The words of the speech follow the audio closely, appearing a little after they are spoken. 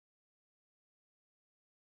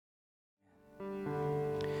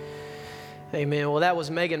Amen. Well, that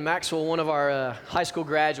was Megan Maxwell, one of our high school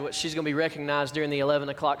graduates. She's going to be recognized during the 11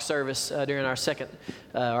 o'clock service during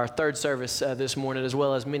our third service this morning, as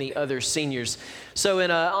well as many other seniors. So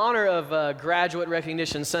in honor of Graduate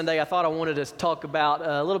Recognition Sunday, I thought I wanted to talk about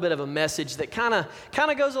a little bit of a message that kind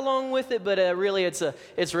of goes along with it, but really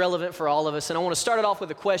it's relevant for all of us. And I want to start it off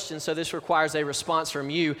with a question, so this requires a response from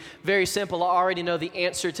you. Very simple. I already know the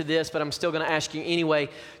answer to this, but I'm still going to ask you anyway.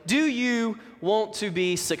 Do you want to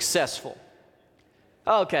be successful?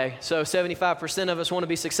 Okay, so 75% of us want to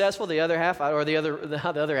be successful. The other half,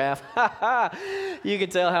 you can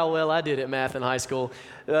tell how well I did at math in high school,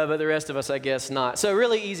 but the rest of us, I guess, not. So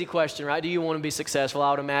really easy question, right? Do you want to be successful? I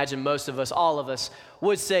would imagine most of us, all of us,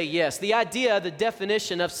 would say yes. The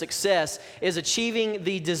definition of success is achieving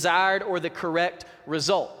the desired or the correct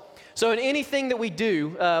result. So in anything that we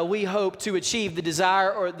do, we hope to achieve the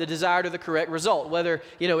desired or the correct result. Whether,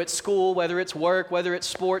 it's school, whether it's work, whether it's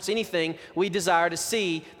sports, anything, we desire to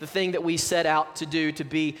see the thing that we set out to do to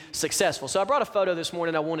be successful. So I brought a photo this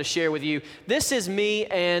morning I want to share with you. This is me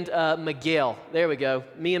and Miguel. There we go,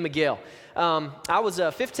 me and Miguel. I was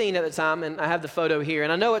 15 at the time, and I have the photo here.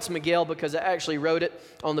 And I know it's Miguel because I actually wrote it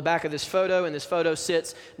on the back of this photo, and this photo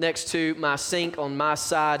sits next to my sink on my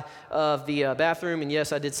side of the bathroom. And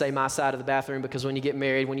yes, I did say my side of the bathroom because when you get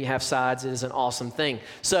married, when you have sides, it is an awesome thing.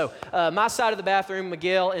 So my side of the bathroom,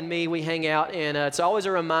 Miguel and me, we hang out, and it's always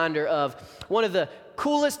a reminder of one of the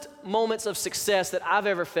coolest moments of success that I've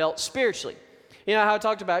ever felt spiritually. You know how I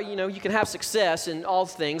talked about, you can have success in all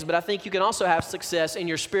things, but I think you can also have success in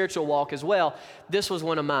your spiritual walk as well. This was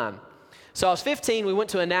one of mine. So I was 15, we went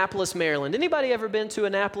to Annapolis, Maryland. Anybody ever been to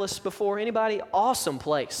Annapolis before? Anybody? Awesome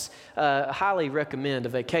place. Highly recommend a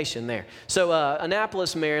vacation there. So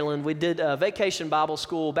Annapolis, Maryland, we did vacation Bible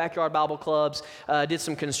school, backyard Bible clubs, did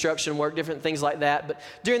some construction work, different things like that. But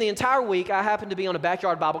during the entire week, I happened to be on a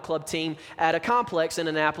backyard Bible club team at a complex in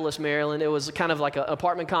Annapolis, Maryland. It was kind of like an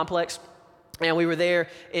apartment complex. And we were there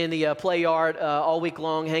in the play yard all week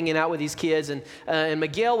long, hanging out with these kids. And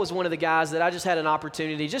Miguel was one of the guys that I just had an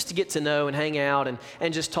opportunity just to get to know and hang out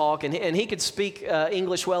and just talk. And he could speak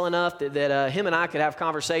English well enough that him and I could have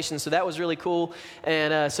conversations. So that was really cool.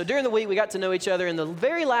 And so during the week, we got to know each other. And the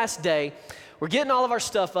very last day, we're getting all of our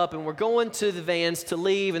stuff up, and we're going to the vans to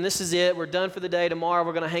leave, and this is it. We're done for the day. Tomorrow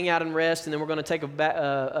we're going to hang out and rest, and then we're going to take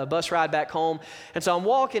a bus ride back home. And so I'm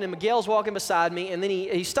walking, and Miguel's walking beside me, and then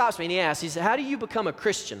he stops me, and he said, "How do you become a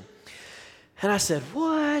Christian?" And I said,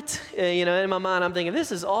 "What?" In my mind, I'm thinking,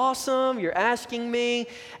 this is awesome. You're asking me.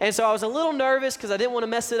 And so I was a little nervous because I didn't want to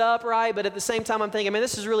mess it up, right? But at the same time, I'm thinking, man,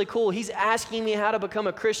 this is really cool. He's asking me how to become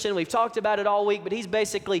a Christian. We've talked about it all week, but he's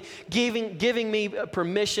basically giving me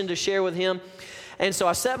permission to share with him. And so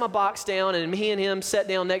I set my box down, and me and him sat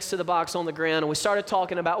down next to the box on the ground, and we started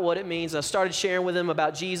talking about what it means. I started sharing with him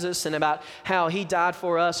about Jesus and about how he died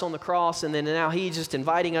for us on the cross, and then now he's just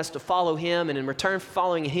inviting us to follow him. And in return for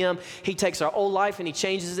following him, he takes our old life and he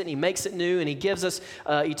changes it and he makes it new, and he gives us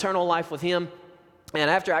eternal life with him. And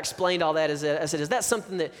after I explained all that, I said, "Is that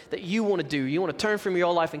something that you want to do? You want to turn from your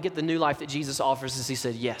old life and get the new life that Jesus offers us?" He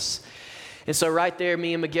said, "Yes." And so right there,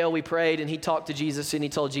 me and Miguel, we prayed, and he talked to Jesus, and he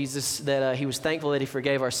told Jesus that he was thankful that he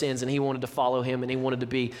forgave our sins, and he wanted to follow him, and he wanted to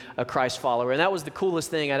be a Christ follower. And that was the coolest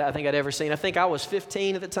thing I think I'd ever seen. I think I was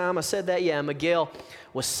 15 at the time I said that. Yeah, Miguel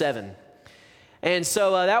was 7. And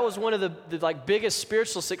so that was one of the biggest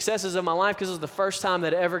spiritual successes of my life, because it was the first time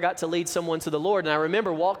that I ever got to lead someone to the Lord. And I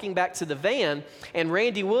remember walking back to the van, and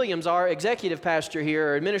Randy Williams, our executive pastor here,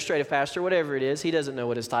 or administrative pastor, whatever it is, he doesn't know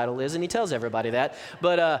what his title is, and he tells everybody that.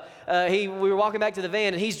 But we were walking back to the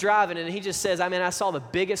van, and he's driving, and he just says, I saw the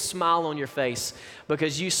biggest smile on your face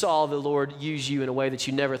because you saw the Lord use you in a way that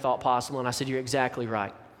you never thought possible. And I said, "You're exactly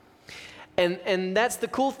right." And that's the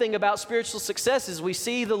cool thing about spiritual success is we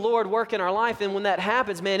see the Lord work in our life, and when that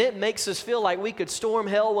happens, man, it makes us feel like we could storm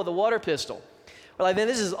hell with a water pistol. We're like, man,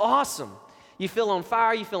 this is awesome. You feel on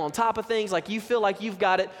fire, you feel on top of things, like you feel like you've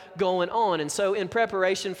got it going on. And so in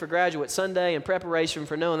preparation for Graduate Sunday, in preparation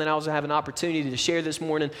for knowing that I was going to have an opportunity to share this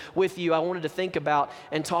morning with you, I wanted to think about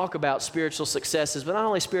and talk about spiritual successes, but not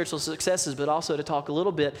only spiritual successes, but also to talk a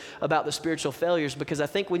little bit about the spiritual failures, because I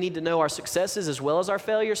think we need to know our successes as well as our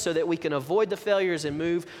failures so that we can avoid the failures and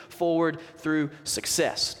move forward through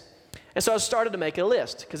success. And so I started to make a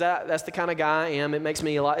list, because that's the kind of guy I am. It makes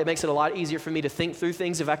it a lot easier for me to think through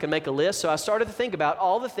things if I can make a list. So I started to think about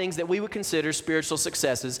all the things that we would consider spiritual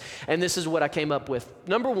successes, and this is what I came up with.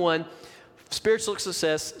 Number 1, spiritual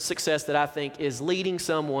success that I think is leading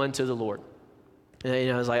someone to the Lord.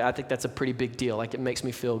 And, I think that's a pretty big deal. Like, it makes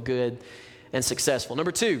me feel good and successful.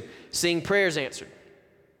 Number 2, seeing prayers answered.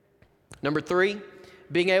 Number 3,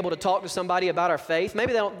 being able to talk to somebody about our faith.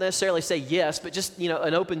 Maybe they don't necessarily say yes, but just,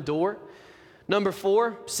 an open door. Number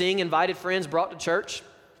 4, seeing invited friends brought to church.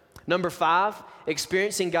 Number 5,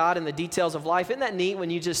 experiencing God in the details of life. Isn't that neat when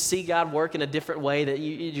you just see God work in a different way that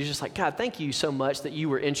you're just like, God, thank you so much that you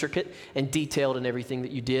were intricate and detailed in everything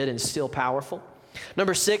that you did and still powerful.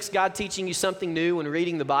 Number 6, God teaching you something new when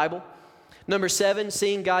reading the Bible. Number 7,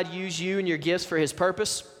 seeing God use you and your gifts for His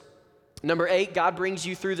purpose. Number 8, God brings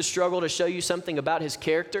you through the struggle to show you something about His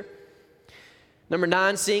character. Number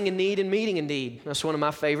 9, seeing a need and meeting a need. That's one of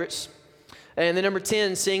my favorites. And then number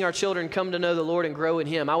 10, seeing our children come to know the Lord and grow in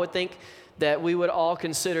Him. I would think that we would all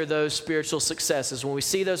consider those spiritual successes. When we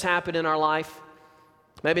see those happen in our life,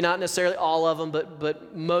 maybe not necessarily all of them,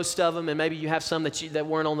 but most of them, and maybe you have some that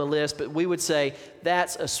weren't on the list, but we would say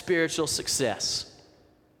that's a spiritual success.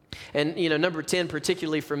 And, number 10,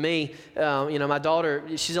 particularly for me, my daughter,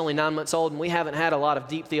 she's only 9 months old, and we haven't had a lot of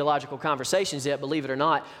deep theological conversations yet, believe it or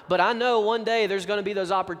not. But I know one day there's going to be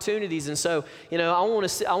those opportunities. And so, I want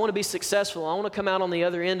to be successful. I want to come out on the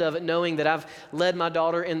other end of it knowing that I've led my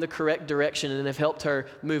daughter in the correct direction and have helped her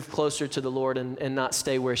move closer to the Lord and not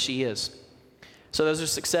stay where she is. So those are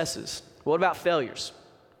successes. What about failures?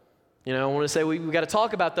 I want to say we've got to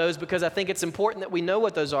talk about those because I think it's important that we know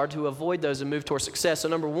what those are to avoid those and move towards success. So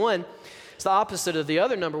number 1, it's the opposite of the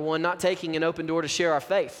other number 1, not taking an open door to share our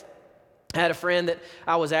faith. I had a friend that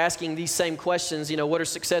I was asking these same questions, what are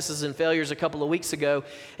successes and failures a couple of weeks ago,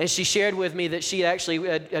 and she shared with me that she actually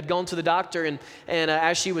had gone to the doctor, and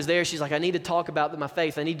as she was there, she's like, I need to talk about my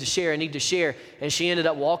faith, I need to share, and she ended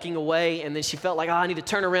up walking away, and then she felt like, I need to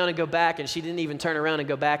turn around and go back, and she didn't even turn around and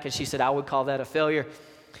go back, and she said, I would call that a failure.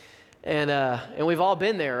 And we've all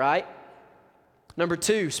been there, right? Number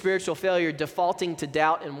 2, spiritual failure, defaulting to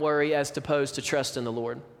doubt and worry as opposed to trust in the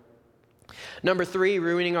Lord. Number 3,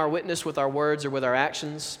 ruining our witness with our words or with our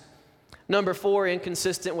actions. Number 4,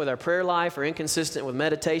 inconsistent with our prayer life or inconsistent with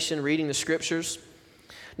meditation, reading the scriptures.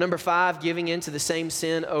 Number 5, giving in to the same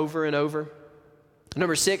sin over and over.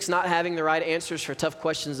 Number 6, not having the right answers for tough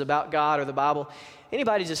questions about God or the Bible.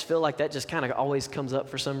 Anybody just feel like that just kind of always comes up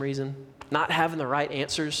for some reason? Not having the right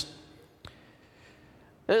answers.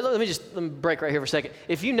 Let me break right here for a second.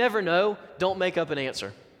 If you never know, don't make up an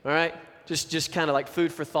answer, all right? Just kind of like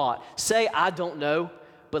food for thought. Say, I don't know,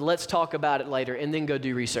 but let's talk about it later, and then go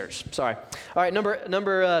do research. Sorry. All right,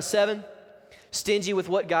 number 7, stingy with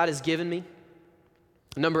what God has given me.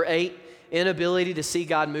 Number 8, inability to see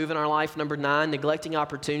God move in our life. Number 9, neglecting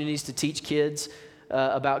opportunities to teach kids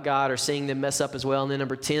about God or seeing them mess up as well. And then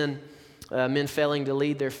number 10, men failing to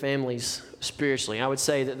lead their families spiritually. I would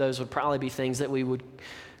say that those would probably be things that we would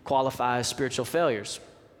qualify as spiritual failures.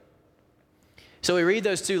 So we read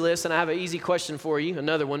those 2 lists, and I have an easy question for you,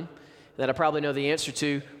 another one that I probably know the answer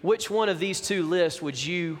to. Which one of these 2 lists would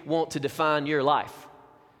you want to define your life?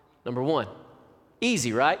 Number 1.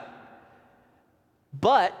 Easy, right?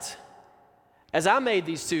 But as I made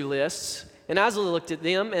these 2 lists, and as I looked at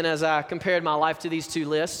them, and as I compared my life to these 2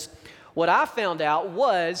 lists, what I found out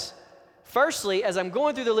was, firstly, as I'm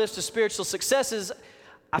going through the list of spiritual successes,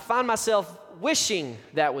 I find myself wishing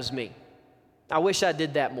that was me. I wish I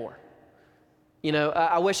did that more.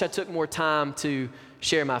 I wish I took more time to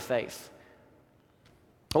share my faith.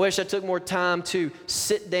 I wish I took more time to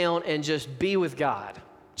sit down and just be with God.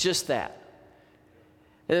 Just that.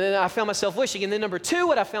 And then I found myself wishing. And then number 2,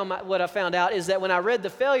 what I found out is that when I read the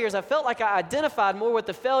failures, I felt like I identified more with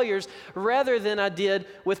the failures rather than I did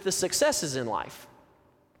with the successes in life.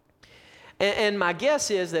 And my guess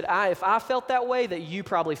is that if I felt that way, that you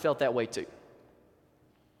probably felt that way too.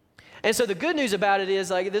 And so the good news about it is,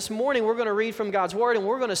 like this morning, we're going to read from God's Word, and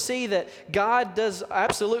we're going to see that God does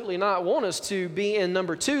absolutely not want us to be in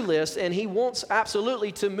number 2 list, and He wants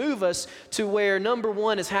absolutely to move us to where number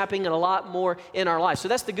 1 is happening a lot more in our life. So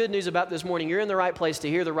that's the good news about this morning. You're in the right place to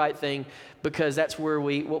hear the right thing, because that's what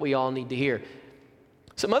we all need to hear.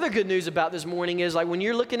 Some other good news about this morning is, like when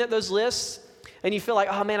you're looking at those lists, and you feel like,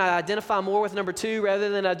 oh man, I identify more with number 2 rather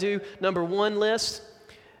than I do number 1 list.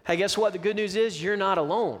 Hey, guess what? The good news is you're not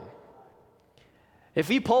alone. If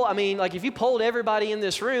you polled everybody in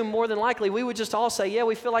this room, more than likely we would just all say, yeah,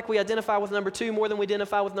 we feel like we identify with number 2 more than we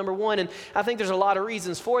identify with number 1. And I think there's a lot of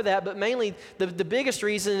reasons for that, but mainly the biggest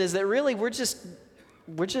reason is that really we're just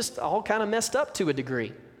all kind of messed up to a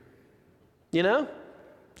degree.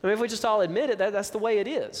 If we just all admit it, that's the way it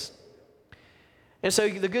is. And so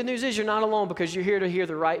the good news is you're not alone, because you're here to hear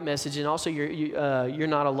the right message, and also you're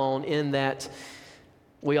not alone in that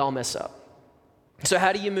we all mess up. So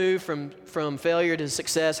how do you move from failure to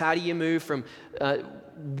success? How do you move from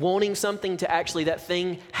wanting something to actually that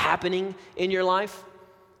thing happening in your life?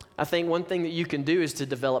 I think one thing that you can do is to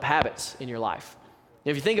develop habits in your life.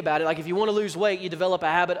 If you think about it, like if you want to lose weight, you develop a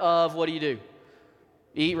habit of, what do?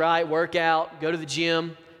 Eat right, work out, go to the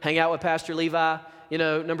gym, hang out with Pastor Levi.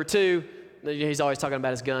 Number two, he's always talking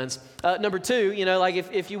about his guns. Number two, like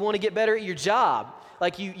if you want to get better at your job,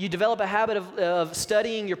 like you develop a habit of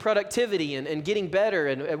studying your productivity and getting better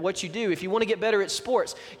at what you do. If you want to get better at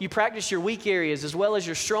sports, you practice your weak areas as well as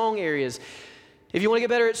your strong areas. If you want to get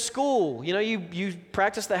better at school, you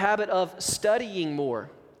practice the habit of studying more.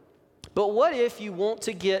 But what if you want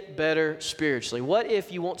to get better spiritually? What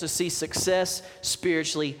if you want to see success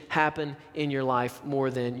spiritually happen in your life more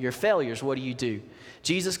than your failures? What do?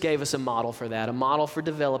 Jesus gave us a model for that, a model for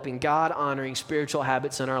developing God-honoring spiritual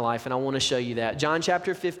habits in our life, and I want to show you that. John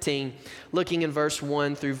chapter 15, looking in verse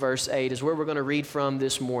 1 through verse 8 is where we're going to read from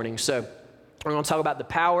this morning. So we're going to talk about the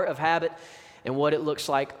power of habit and what it looks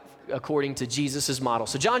like according to Jesus' model.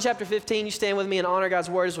 So John chapter 15, you stand with me and honor God's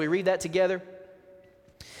word as we read that together.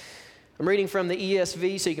 I'm reading from the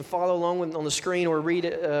ESV, so you can follow along on the screen or read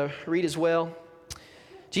as well.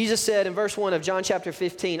 Jesus said in verse 1 of John chapter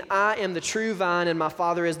 15, I am the true vine and my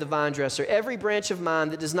Father is the vine dresser. Every branch of mine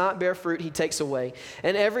that does not bear fruit, he takes away.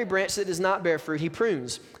 And every branch that does not bear fruit, he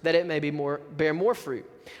prunes, that it may bear more fruit.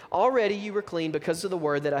 Already you were clean because of the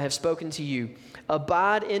word that I have spoken to you.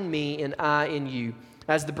 Abide in me and I in you.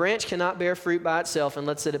 As the branch cannot bear fruit by itself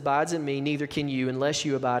unless it abides in me, neither can you unless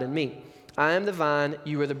you abide in me. I am the vine,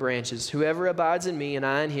 you are the branches. Whoever abides in me and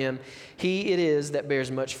I in him, he it is that bears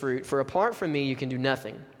much fruit. For apart from me, you can do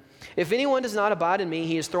nothing. If anyone does not abide in me,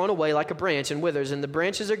 he is thrown away like a branch and withers, and the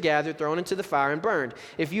branches are gathered, thrown into the fire, and burned.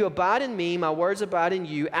 If you abide in me, my words abide in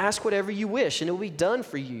you. Ask whatever you wish, and it will be done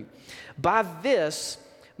for you. By this,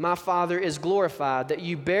 my Father is glorified, that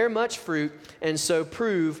you bear much fruit, and so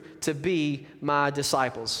prove to be my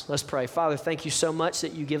disciples. Let's pray. Father, thank you so much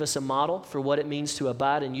that you give us a model for what it means to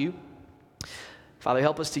abide in you. Father,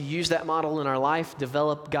 help us to use that model in our life,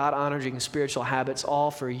 develop God-honoring spiritual habits,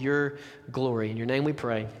 all for your glory. In your name we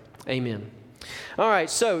pray. Amen. All right,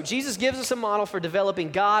 so Jesus gives us a model for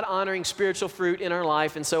developing God-honoring spiritual fruit in our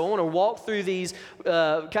life, and so I want to walk through these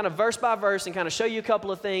kind of verse by verse and kind of show you a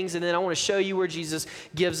couple of things, and then I want to show you where Jesus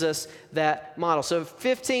gives us that model. So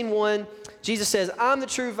 15:1, Jesus says, I'm the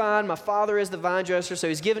true vine, my Father is the vine dresser. So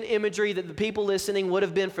he's given imagery that the people listening would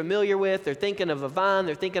have been familiar with. They're thinking of a vine,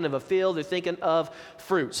 they're thinking of a field, they're thinking of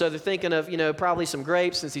fruit. So they're thinking of, probably some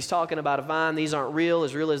grapes. Since he's talking about a vine, these aren't real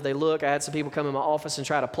as they look. I had some people come in my office and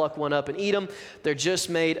try to pluck one up and eat them. They're just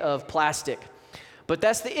made of plastic. But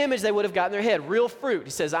that's the image they would have got in their head, real fruit.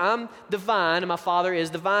 He says, I'm the vine and my Father is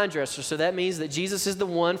the vine dresser. So that means that Jesus is the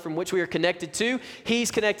one from which we are connected to. He's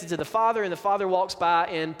connected to the Father, and the Father walks by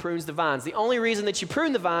and prunes the vines. The only reason that you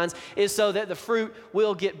prune the vines is so that the fruit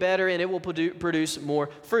will get better and it will produce more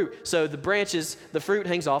fruit. So the fruit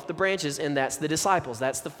hangs off the branches, and that's the disciples,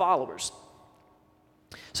 that's the followers.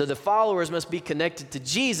 So the followers must be connected to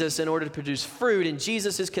Jesus in order to produce fruit, and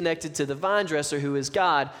Jesus is connected to the vine dresser, who is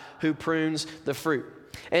God, who prunes the fruit.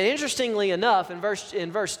 And interestingly enough, in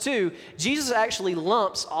verse 2, Jesus actually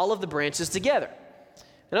lumps all of the branches together.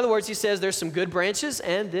 In other words, he says there's some good branches,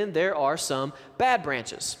 and then there are some bad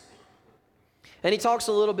branches. And he talks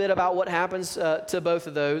a little bit about what happens to both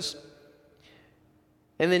of those.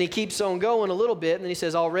 And then he keeps on going a little bit, and then he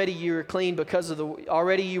says, already you are clean because of the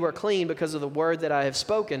word that I have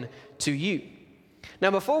spoken to you.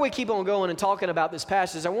 Now, before we keep on going and talking about this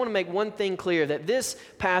passage, I want to make one thing clear, that this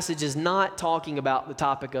passage is not talking about the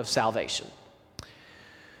topic of salvation.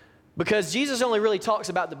 Because Jesus only really talks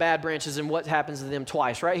about the bad branches and what happens to them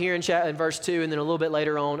twice, right here in verse 2, and then a little bit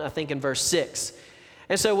later on, I think in verse 6.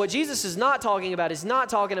 And so what Jesus is not talking about is not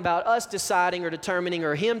talking about us deciding or determining,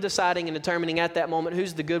 or him deciding and determining at that moment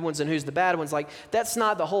who's the good ones and who's the bad ones. Like, that's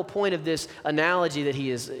not the whole point of this analogy that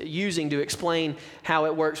he is using to explain how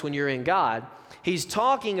it works when you're in God. He's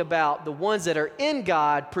talking about the ones that are in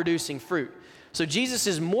God producing fruit. So Jesus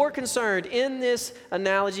is more concerned in this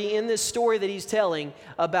analogy, in this story that he's telling,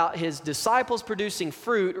 about his disciples producing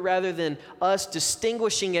fruit rather than us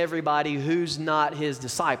distinguishing everybody who's not his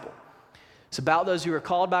disciple. It's about those who are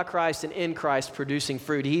called by Christ and in Christ producing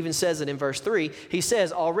fruit. He even says it in verse 3. He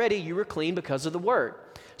says, already you were clean because of the word.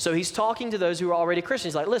 So he's talking to those who are already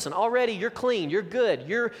Christians. He's like, listen, already you're clean, you're good.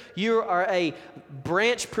 You are a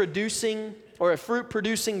branch producing, or a fruit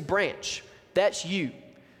producing branch. That's you.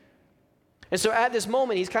 And so at this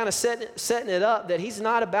moment, he's kind of setting it up that he's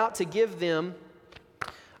not about to give them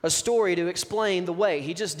a story to explain the way.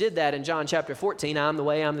 He just did that in John chapter 14. I'm the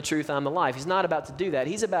way, I'm the truth, I'm the life. He's not about to do that.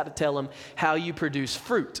 He's about to tell them how you produce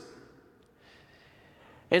fruit.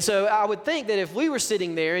 And so I would think that if we were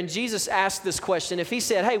sitting there and Jesus asked this question, if he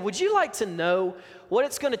said, hey, would you like to know what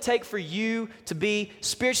it's going to take for you to be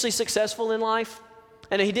spiritually successful in life?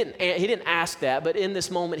 And he didn't ask that, but in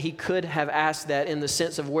this moment he could have asked that in the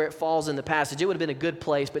sense of where it falls in the passage. It would have been a good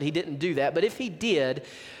place, but he didn't do that. But if he did,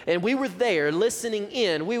 and we were there listening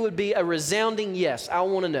in, we would be a resounding yes. I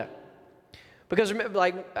want to know. Because remember,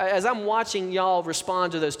 like, as I'm watching y'all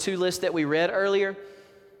respond to those two lists that we read earlier,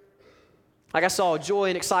 like I saw joy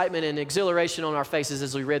and excitement and exhilaration on our faces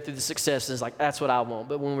as we read through the successes. Like, that's what I want.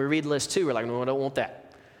 But when we read list 2, we're like, no, I don't want that.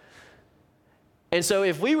 And so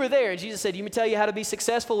if we were there and Jesus said, "You me tell you how to be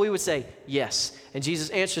successful," we would say, yes. And Jesus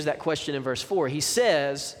answers that question in verse 4. He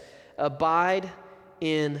says, "Abide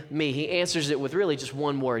in me." He answers it with really just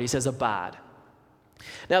one word. He says, abide.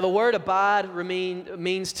 Now, the word abide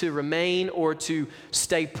means to remain or to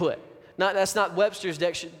stay put. That's not Webster's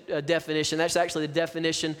definition. That's actually the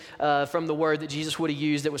definition from the word that Jesus would have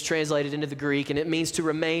used that was translated into the Greek, and it means to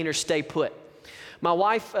remain or stay put. My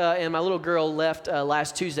wife and my little girl left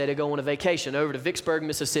last Tuesday to go on a vacation over to Vicksburg,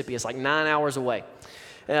 Mississippi. It's like 9 hours away.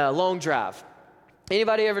 Long drive.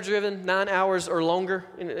 Anybody ever driven 9 hours or longer?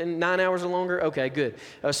 In 9 hours or longer? Okay, good.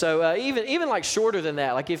 So even like shorter than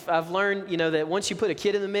that, like if I've learned, that once you put a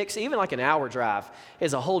kid in the mix, even like an hour drive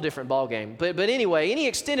is a whole different ballgame. But anyway, any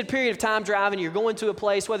extended period of time driving, you're going to a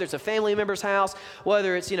place, whether it's a family member's house,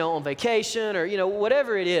 whether it's, on vacation or,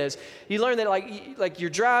 whatever it is, you learn that like you're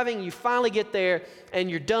driving, you finally get there and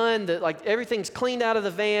you're done, everything's cleaned out of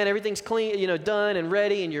the van, everything's clean, done and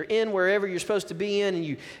ready, and you're in wherever you're supposed to be in, and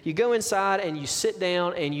you go inside and you sit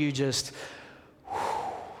down and you just,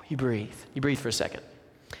 you breathe for a second.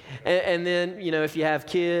 And then, if you have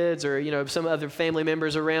kids or, some other family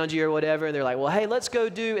members around you or whatever, and they're like, well, hey, let's go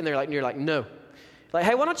do, and you're like, no. Like,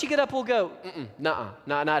 hey, why don't you get up, we'll go. Not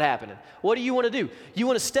happening. What do you want to do? You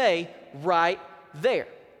want to stay right there.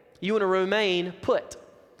 You want to remain put.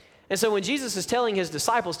 And so when Jesus is telling his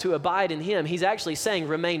disciples to abide in him, he's actually saying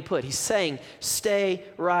remain put. He's saying stay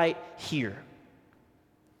right here.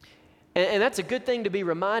 And that's a good thing to be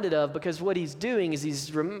reminded of, because what he's doing is he's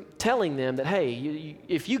telling them that, hey,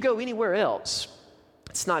 if you go anywhere else,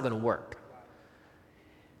 it's not going to work.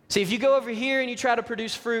 See, if you go over here and you try to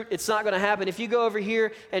produce fruit, it's not going to happen. If you go over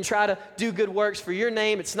here and try to do good works for your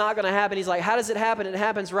name, it's not going to happen. He's like, how does it happen? It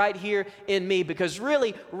happens right here in me, because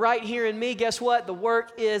really, right here in me, guess what? The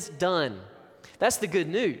work is done. That's the good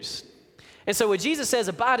news. And so when Jesus says,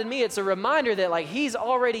 abide in me, it's a reminder that he's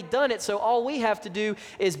already done it. So all we have to do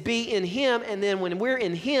is be in him. And then when we're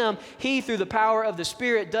in him, he, through the power of the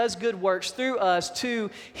Spirit, does good works through us to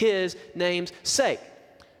his name's sake.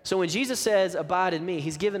 So when Jesus says, abide in me,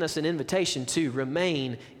 he's given us an invitation to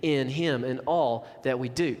remain in him in all that we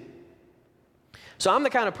do. So I'm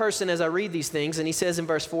the kind of person, as I read these things, and he says in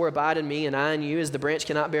verse 4, abide in me and I in you, as the branch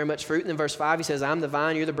cannot bear much fruit. And in verse 5, he says, I'm the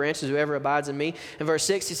vine, you're the branches, whoever abides in me. In verse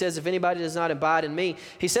 6, he says, if anybody does not abide in me,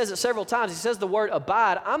 he says it several times. He says the word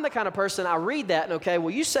abide. I'm the kind of person, I read that, and okay,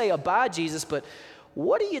 well, you say abide, Jesus, but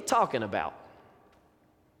what are you talking about?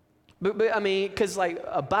 But I mean, because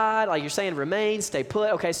abide, you're saying remain, stay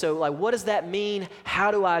put. Okay, so what does that mean?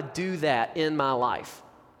 How do I do that in my life?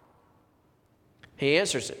 He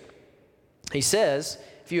answers it. He says,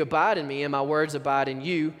 if you abide in me and my words abide in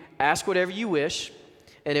you, ask whatever you wish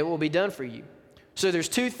and it will be done for you. So there's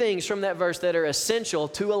two things from that verse that are essential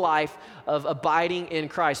to a life of abiding in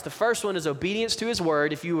Christ. The first one is obedience to his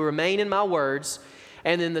word, if you remain in my words.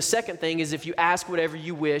 And then the second thing is if you ask whatever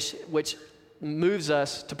you wish, which moves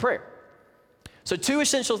us to prayer. So two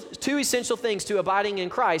essential things to abiding in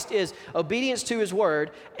Christ is obedience to his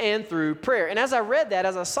word and through prayer. And as I read that,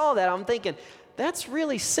 as I saw that, I'm thinking, that's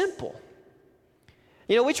really simple.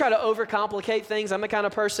 We try to overcomplicate things. I'm the kind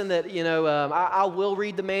of person that, I will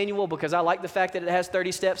read the manual because I like the fact that it has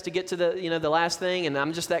 30 steps to get to the last thing, and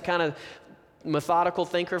I'm just that kind of methodical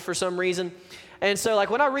thinker for some reason. And so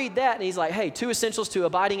when I read that and he's like, hey, two essentials to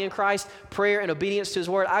abiding in Christ, prayer and obedience to his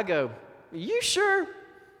word, I go, you sure?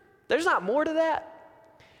 There's not more to that?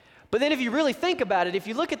 But then if you really think about it, if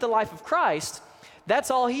you look at the life of Christ, that's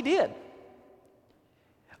all he did.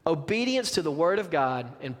 Obedience to the word of God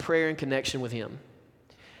and prayer in connection with him.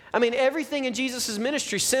 I mean, everything in Jesus'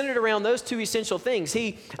 ministry centered around those two essential things.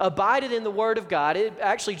 He abided in the word of God. It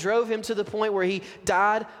actually drove him to the point where he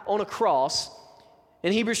died on a cross.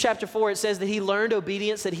 In Hebrews chapter 4, it says that he learned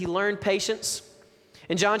obedience, that he learned patience.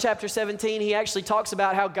 In John chapter 17, he actually talks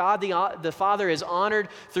about how God the Father is honored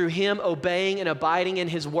through him obeying and abiding in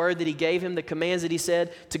his word that he gave him, the commands that he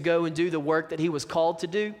said to go and do the work that he was called to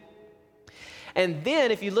do. And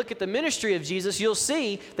then if you look at the ministry of Jesus, you'll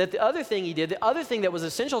see that the other thing he did, the other thing that was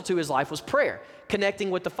essential to his life was prayer, connecting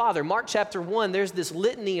with the Father. Mark chapter 1, there's this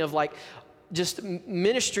litany of just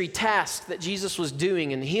ministry tasks that Jesus was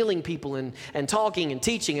doing and healing people and talking and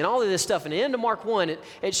teaching and all of this stuff. And at the end of Mark 1,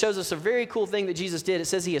 it shows us a very cool thing that Jesus did. It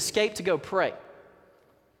says he escaped to go pray.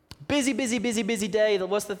 Busy day.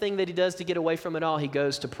 What's the thing that he does to get away from it all? He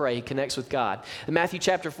goes to pray. He connects with God. In Matthew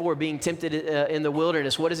chapter 4, being tempted in the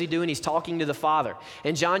wilderness, what is he doing? He's talking to the Father.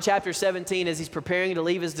 In John chapter 17, as he's preparing to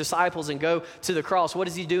leave his disciples and go to the cross, what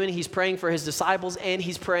is he doing? He's praying for his disciples and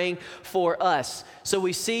he's praying for us. So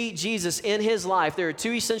we see Jesus in his life. There are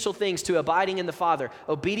two essential things to abiding in the Father: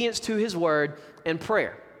 obedience to his word and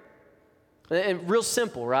prayer. And real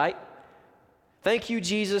simple, right? Thank you,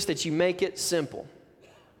 Jesus, that you make it simple.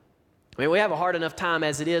 I mean, we have a hard enough time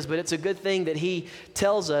as it is, but it's a good thing that he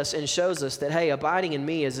tells us and shows us that, hey, abiding in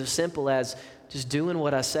me is as simple as just doing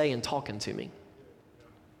what I say and talking to me.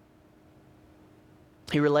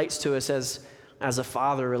 He relates to us as a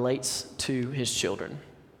father relates to his children.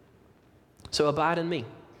 So abide in me.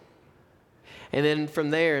 And then from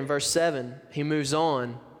there, in verse 7, he moves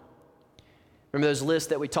on. Remember those lists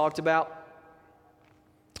that we talked about?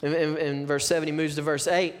 In verse 7, he moves to verse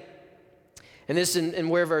 8. And this, in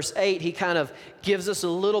where verse 8, he kind of gives us a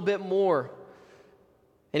little bit more.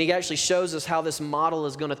 And he actually shows us how this model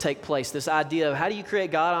is going to take place. This idea of how do you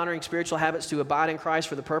create God-honoring spiritual habits to abide in Christ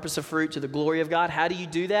for the purpose of fruit to the glory of God? How do you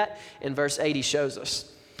do that? In verse 8, he shows us.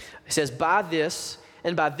 He says, by this,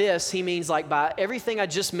 and by this, he means like by everything I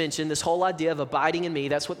just mentioned, this whole idea of abiding in me,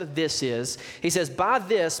 that's what the this is. He says, by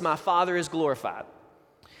this my Father is glorified,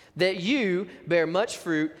 that you bear much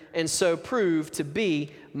fruit and so prove to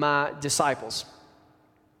be my disciples.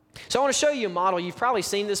 So I want to show you a model. You've probably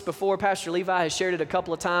seen this before. Pastor Levi has shared it a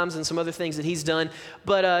couple of times and some other things that he's done.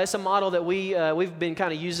 But it's a model that we've been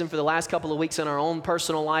kind of using for the last couple of weeks in our own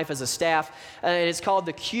personal life as a staff. And it's called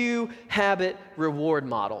the Cue Habit Reward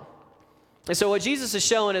Model. And so what Jesus is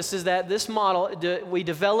showing us is that this model, we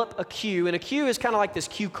develop a cue, and a cue is kind of like this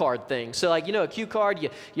cue card thing. So like, a cue card,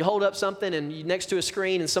 you hold up something and next to a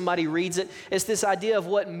screen and somebody reads it. It's this idea of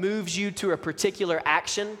what moves you to a particular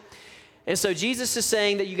action. And so Jesus is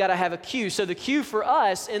saying that you got to have a cue. So the cue for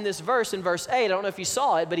us in this verse, in verse 8, I don't know if you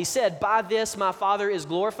saw it, but he said, by this my Father is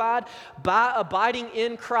glorified. By abiding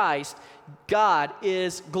in Christ, God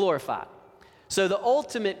is glorified. So the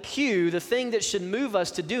ultimate cue, the thing that should move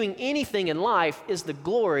us to doing anything in life, is the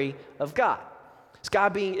glory of God.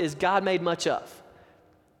 Is God made much of.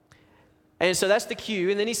 And so that's the cue.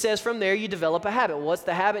 And then he says from there you develop a habit. What's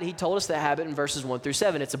the habit? He told us the habit in verses 1 through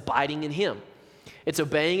 7. It's abiding in him. It's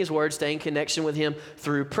obeying his word, staying in connection with him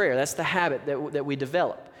through prayer. That's the habit that we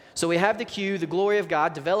develop. So we have the cue, the glory of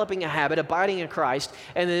God, developing a habit, abiding in Christ,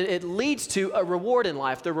 and then it leads to a reward in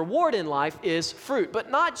life. The reward in life is fruit,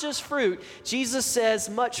 but not just fruit. Jesus says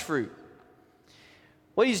much fruit.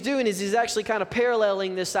 What he's doing is he's actually kind of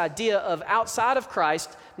paralleling this idea of outside of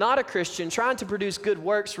Christ, not a Christian, trying to produce good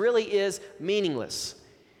works really is meaningless.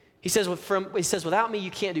 He says, without me,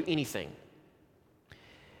 you can't do anything.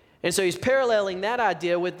 And so he's paralleling that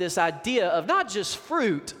idea with this idea of not just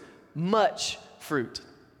fruit, much fruit.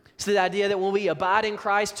 It's the idea that when we abide in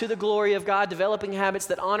Christ to the glory of God, developing habits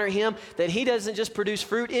that honor him, that he doesn't just produce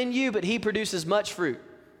fruit in you, but he produces much fruit.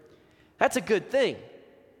 That's a good thing.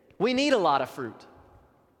 We need a lot of fruit.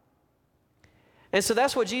 And so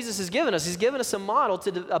that's what Jesus has given us. He's given us a model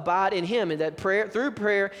to abide in him, and that through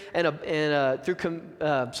prayer and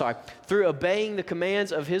through obeying the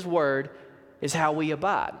commands of his word is how we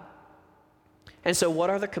abide. And so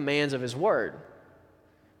what are the commands of his word?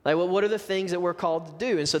 Like, well, what are the things that we're called to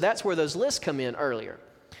do? And so that's where those lists come in earlier.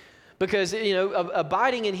 Because,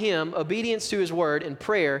 abiding in him, obedience to his word, and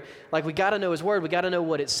prayer, like we got to know his word, we got to know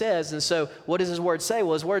what it says. And so what does his word say?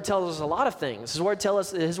 Well, his word tells us a lot of things. His word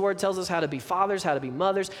tells us how to be fathers, how to be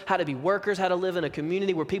mothers, how to be workers, how to live in a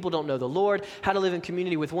community where people don't know the Lord, how to live in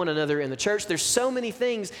community with one another in the church. There's so many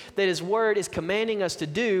things that his word is commanding us to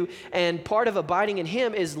do, and part of abiding in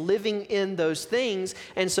him is living in those things.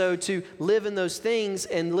 And so to live in those things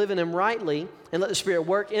and live in them rightly and let the Spirit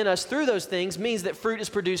work in us through those things means that fruit is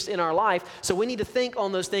produced in our life. So we need to think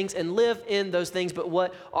on those things and live in those things. But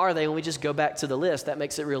what are they? When we just go back to the list, that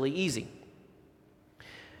makes it really easy.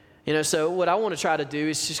 So what I want to try to do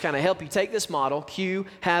is just kind of help you take this model, cue,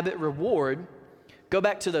 habit, reward, go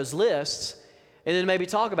back to those lists, and then maybe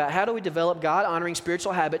talk about how do we develop God-honoring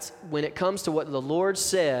spiritual habits when it comes to what the Lord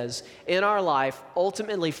says in our life,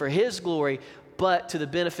 ultimately for his glory, but to the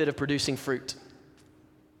benefit of producing fruit.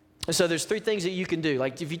 And so there's 3 things that you can do.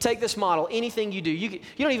 Like if you take this model, anything you do, you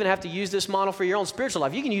don't even have to use this model for your own spiritual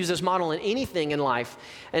life. You can use this model in anything in life,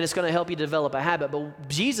 and it's going to help you develop a habit. But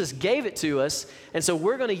Jesus gave it to us, and so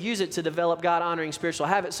we're going to use it to develop God-honoring spiritual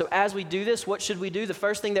habits. So as we do this, what should we do? The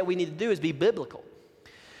first thing that we need to do is be biblical.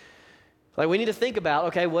 Like we need to think about,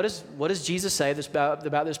 okay, what does Jesus say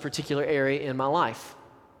about this particular area in my life?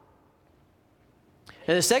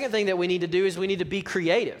 And the second thing that we need to do is we need to be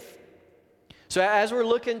creative. So as we're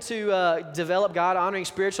looking to develop God-honoring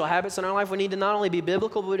spiritual habits in our life, we need to not only be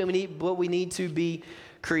biblical, but we need to be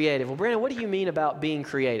creative. Well, Brandon, what do you mean about being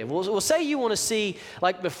creative? Well, say you want to see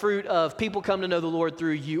like the fruit of people come to know the Lord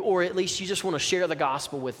through you, or at least you just want to share the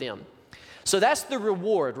gospel with them. So that's the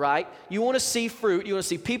reward, right? You want to see fruit. You want to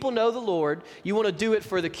see people know the Lord. You want to do it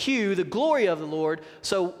for the glory of the Lord.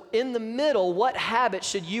 So in the middle, what habit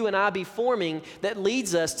should you and I be forming that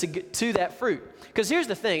leads us to that fruit? Because here's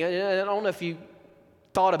the thing. I don't know if you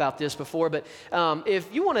thought about this before, but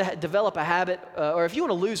if you want to develop a habit, or if you want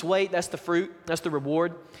to lose weight, that's the fruit. That's the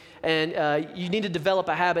reward. And you need to develop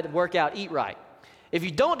a habit of work out, eat right. If you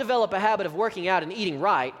don't develop a habit of working out and eating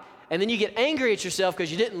right, and then you get angry at yourself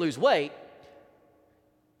because you didn't lose weight,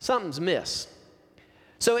 something's amiss.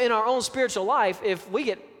 So in our own spiritual life, if we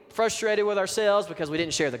get frustrated with ourselves because we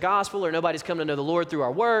didn't share the gospel or nobody's come to know the Lord through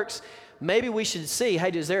our works, maybe we should see, hey,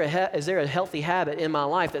 is there a healthy habit in my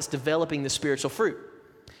life that's developing the spiritual fruit?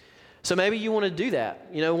 So maybe you want to do that.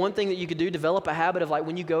 You know, one thing that you could do, develop a habit of like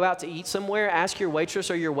when you go out to eat somewhere, ask your waitress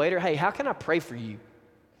or your waiter, hey, how can I pray for you?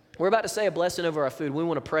 We're about to say a blessing over our food. We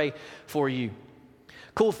want to pray for you.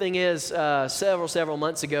 Cool thing is, several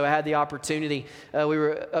months ago, I had the opportunity. We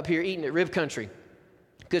were up here eating at Rib Country.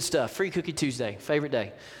 Good stuff. Free Cookie Tuesday, favorite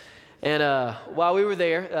day. And while we were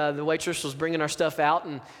there, the waitress was bringing our stuff out,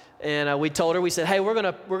 and we told her, we said, hey, we're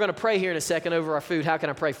gonna pray here in a second over our food. How can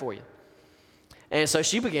I pray for you? And so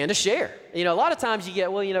she began to share. You know, a lot of times you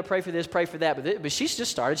get, well, you know, pray for this, pray for that. But she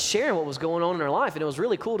just started sharing what was going on in her life. And it was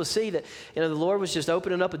really cool to see that, you know, the Lord was just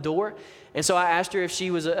opening up a door. And so I asked her if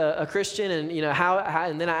she was a Christian, and, you know, how,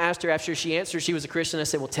 and then I asked her after she answered she was a Christian. I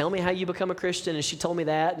said, well, tell me how you become a Christian. And she told me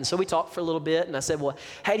that. And so we talked for a little bit. And I said, well,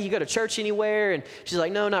 hey, do you go to church anywhere? And she's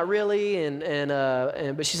like, no, not really.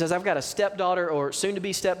 But she says, I've got a stepdaughter, or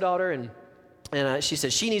soon-to-be stepdaughter. And she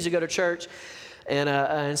said she needs to go to church.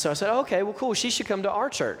 And so I said, okay, well, cool. She should come to our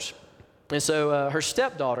church. And so her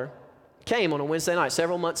stepdaughter came on a Wednesday night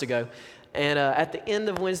several months ago, and at the end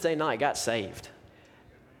of Wednesday night got saved.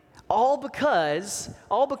 All because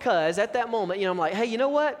at that moment, you know, I'm like, hey, you know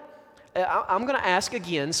what? I'm going to ask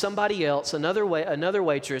again somebody else, another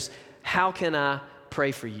waitress, how can I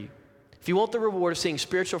pray for you? If you want the reward of seeing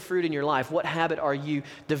spiritual fruit in your life, what habit are you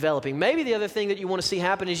developing? Maybe the other thing that you want to see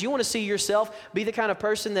happen is you want to see yourself be the kind of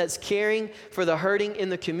person that's caring for the hurting in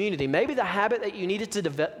the community. Maybe the habit that you need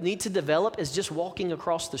to develop is just walking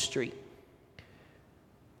across the street.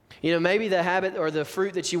 You know, maybe the habit or the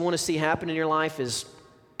fruit that you want to see happen in your life is,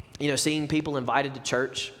 you know, seeing people invited to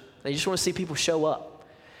church. You just want to see people show up.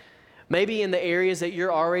 Maybe in the areas that you've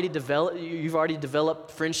already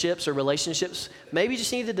developed friendships or relationships, maybe you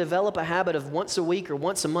just need to develop a habit of once a week or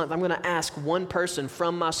once a month, I'm going to ask one person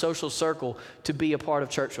from my social circle to be a part of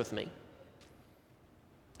church with me.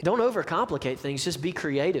 Don't overcomplicate things, just be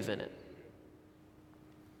creative in it.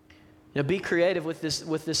 You know, be creative with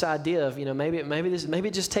this idea of, you know, maybe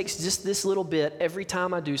it just takes just this little bit every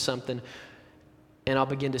time I do something, and I'll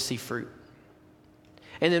begin to see fruit.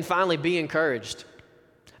 And then finally, be encouraged.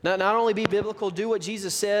 Not only be biblical, do what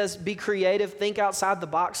Jesus says, be creative, think outside the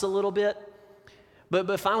box a little bit,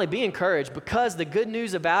 but finally be encouraged, because the good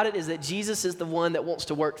news about it is that Jesus is the one that wants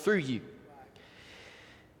to work through you.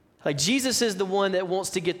 Like Jesus is the one that wants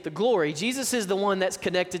to get the glory. Jesus is the one that's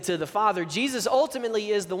connected to the Father. Jesus ultimately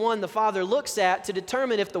is the one the Father looks at to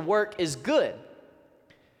determine if the work is good.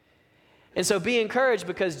 And so be encouraged,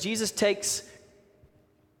 because Jesus takes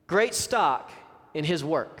great stock in his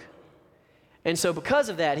work. And so because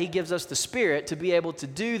of that, he gives us the Spirit to be able to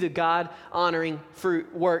do the God-honoring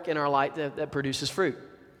fruit work in our life that produces fruit.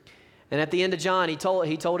 And at the end of John, he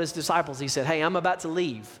told his disciples, he said, hey, I'm about to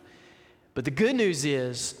leave. But the good news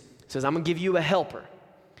is, he says, I'm going to give you a helper.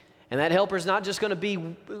 And that helper is not just going to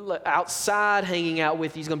be outside hanging out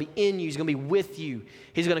with you. He's going to be in you. He's going to be with you.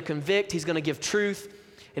 He's going to convict. He's going to give truth.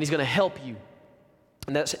 And he's going to help you.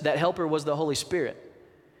 And that helper was the Holy Spirit.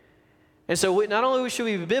 And so not only should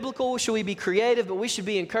we be biblical, should we be creative, but we should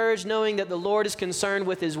be encouraged knowing that the Lord is concerned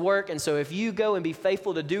with his work. And so if you go and be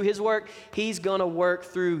faithful to do his work, he's going to work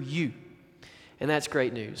through you. And that's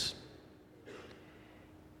great news.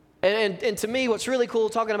 And to me, what's really cool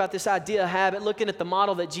talking about this idea of habit, looking at the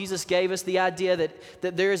model that Jesus gave us, the idea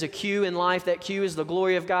that there is a cue in life, that cue is the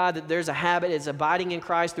glory of God, that there's a habit, it's abiding in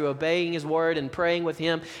Christ through obeying his word and praying with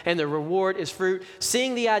him, and the reward is fruit.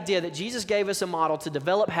 Seeing the idea that Jesus gave us a model to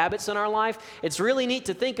develop habits in our life, it's really neat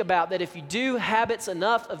to think about that if you do habits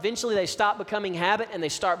enough, eventually they stop becoming habit and they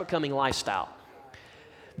start becoming lifestyle.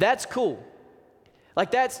 That's cool.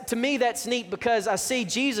 Like to me, that's neat because I see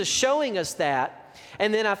Jesus showing us that,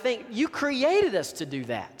 and then I think you created us to do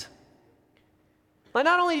that. Like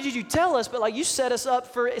not only did you tell us, but like you set us up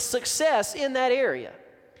for success in that area.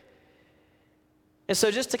 And so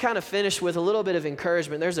just to kind of finish with a little bit of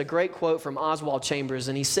encouragement, there's a great quote from Oswald Chambers,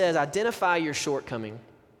 and he says, identify your shortcoming,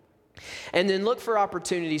 and then look for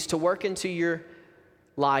opportunities to work into your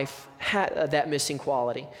life that missing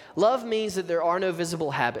quality. Love means that there are no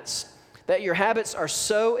visible habits, that your habits are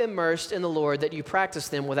so immersed in the Lord that you practice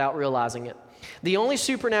them without realizing it. The only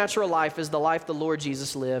supernatural life is the life the Lord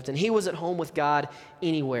Jesus lived, and he was at home with God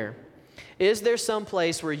anywhere. Is there some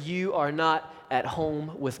place where you are not at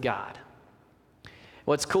home with God?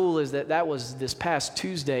 What's cool is that was this past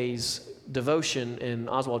Tuesday's devotion in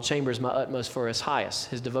Oswald Chambers, My Utmost for His Highest,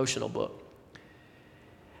 his devotional book.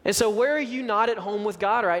 And so where are you not at home with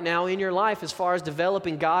God right now in your life as far as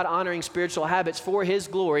developing God-honoring spiritual habits for His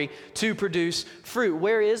glory to produce fruit?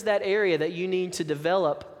 Where is that area that you need to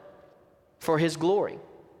develop for His glory?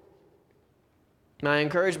 My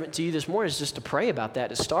encouragement to you this morning is just to pray about that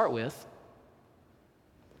to start with.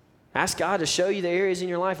 Ask God to show you the areas in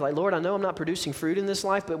your life. Like, Lord, I know I'm not producing fruit in this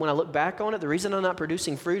life, but when I look back on it, the reason I'm not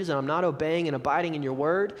producing fruit is that I'm not obeying and abiding in your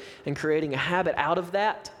word and creating a habit out of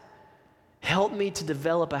that. Help me to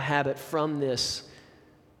develop a habit from this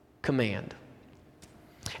command.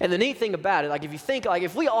 And the neat thing about it, like if you think, like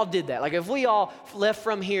if we all did that, like if we all left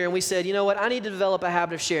from here and we said, you know what, I need to develop a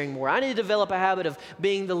habit of sharing more. I need to develop a habit of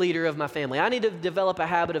being the leader of my family. I need to develop a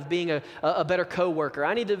habit of being a better coworker.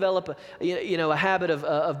 I need to develop a habit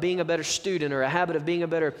of being a better student, or a habit of being a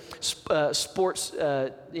better sports,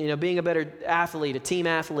 being a better athlete, a team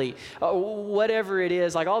athlete, whatever it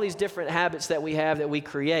is, like all these different habits that we have that we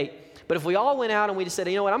create. But if we all went out and we just said,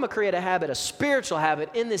 you know what, I'm going to create a habit, a spiritual habit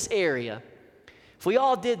in this area. If we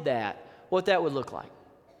all did that, what that would look like.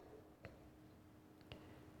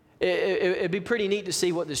 It'd be pretty neat to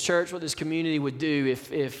see what this church, what this community would do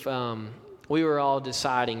if we were all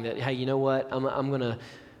deciding that, hey, you know what, I'm going to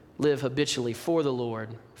live habitually for the Lord,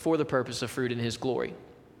 for the purpose of fruit in His glory.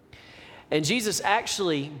 And Jesus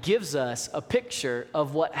actually gives us a picture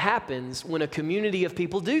of what happens when a community of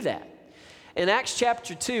people do that. In Acts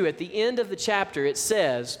chapter 2, at the end of the chapter, it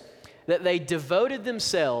says that they devoted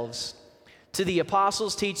themselves to the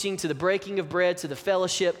apostles' teaching, to the breaking of bread, to the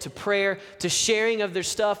fellowship, to prayer, to sharing of their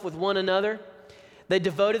stuff with one another. They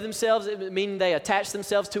devoted themselves, meaning they attached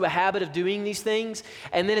themselves to a habit of doing these things.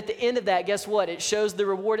 And then at the end of that, guess what? It shows the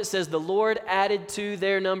reward. It says, the Lord added to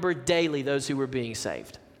their number daily those who were being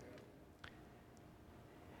saved.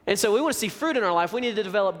 And so we want to see fruit in our life. We need to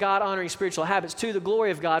develop God-honoring spiritual habits to the glory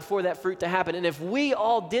of God for that fruit to happen. And if we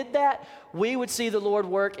all did that, we would see the Lord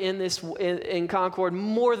work in Concord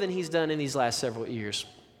more than He's done in these last several years.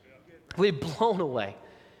 We'd be blown away.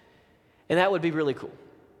 And that would be really cool.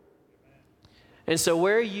 And so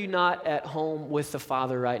where are you not at home with the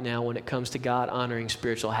Father right now when it comes to God-honoring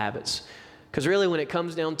spiritual habits? Because really when it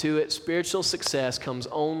comes down to it, spiritual success comes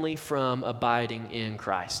only from abiding in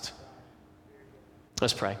Christ.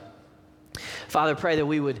 Let's pray. Father, pray that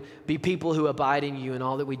we would be people who abide in You in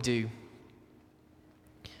all that we do.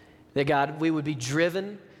 That, God, we would be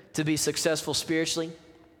driven to be successful spiritually.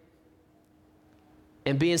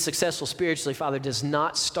 And being successful spiritually, Father, does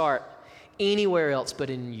not start anywhere else but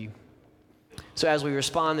in You. So as we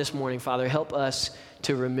respond this morning, Father, help us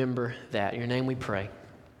to remember that. In Your name we pray.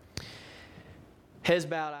 Heads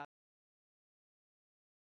bowed.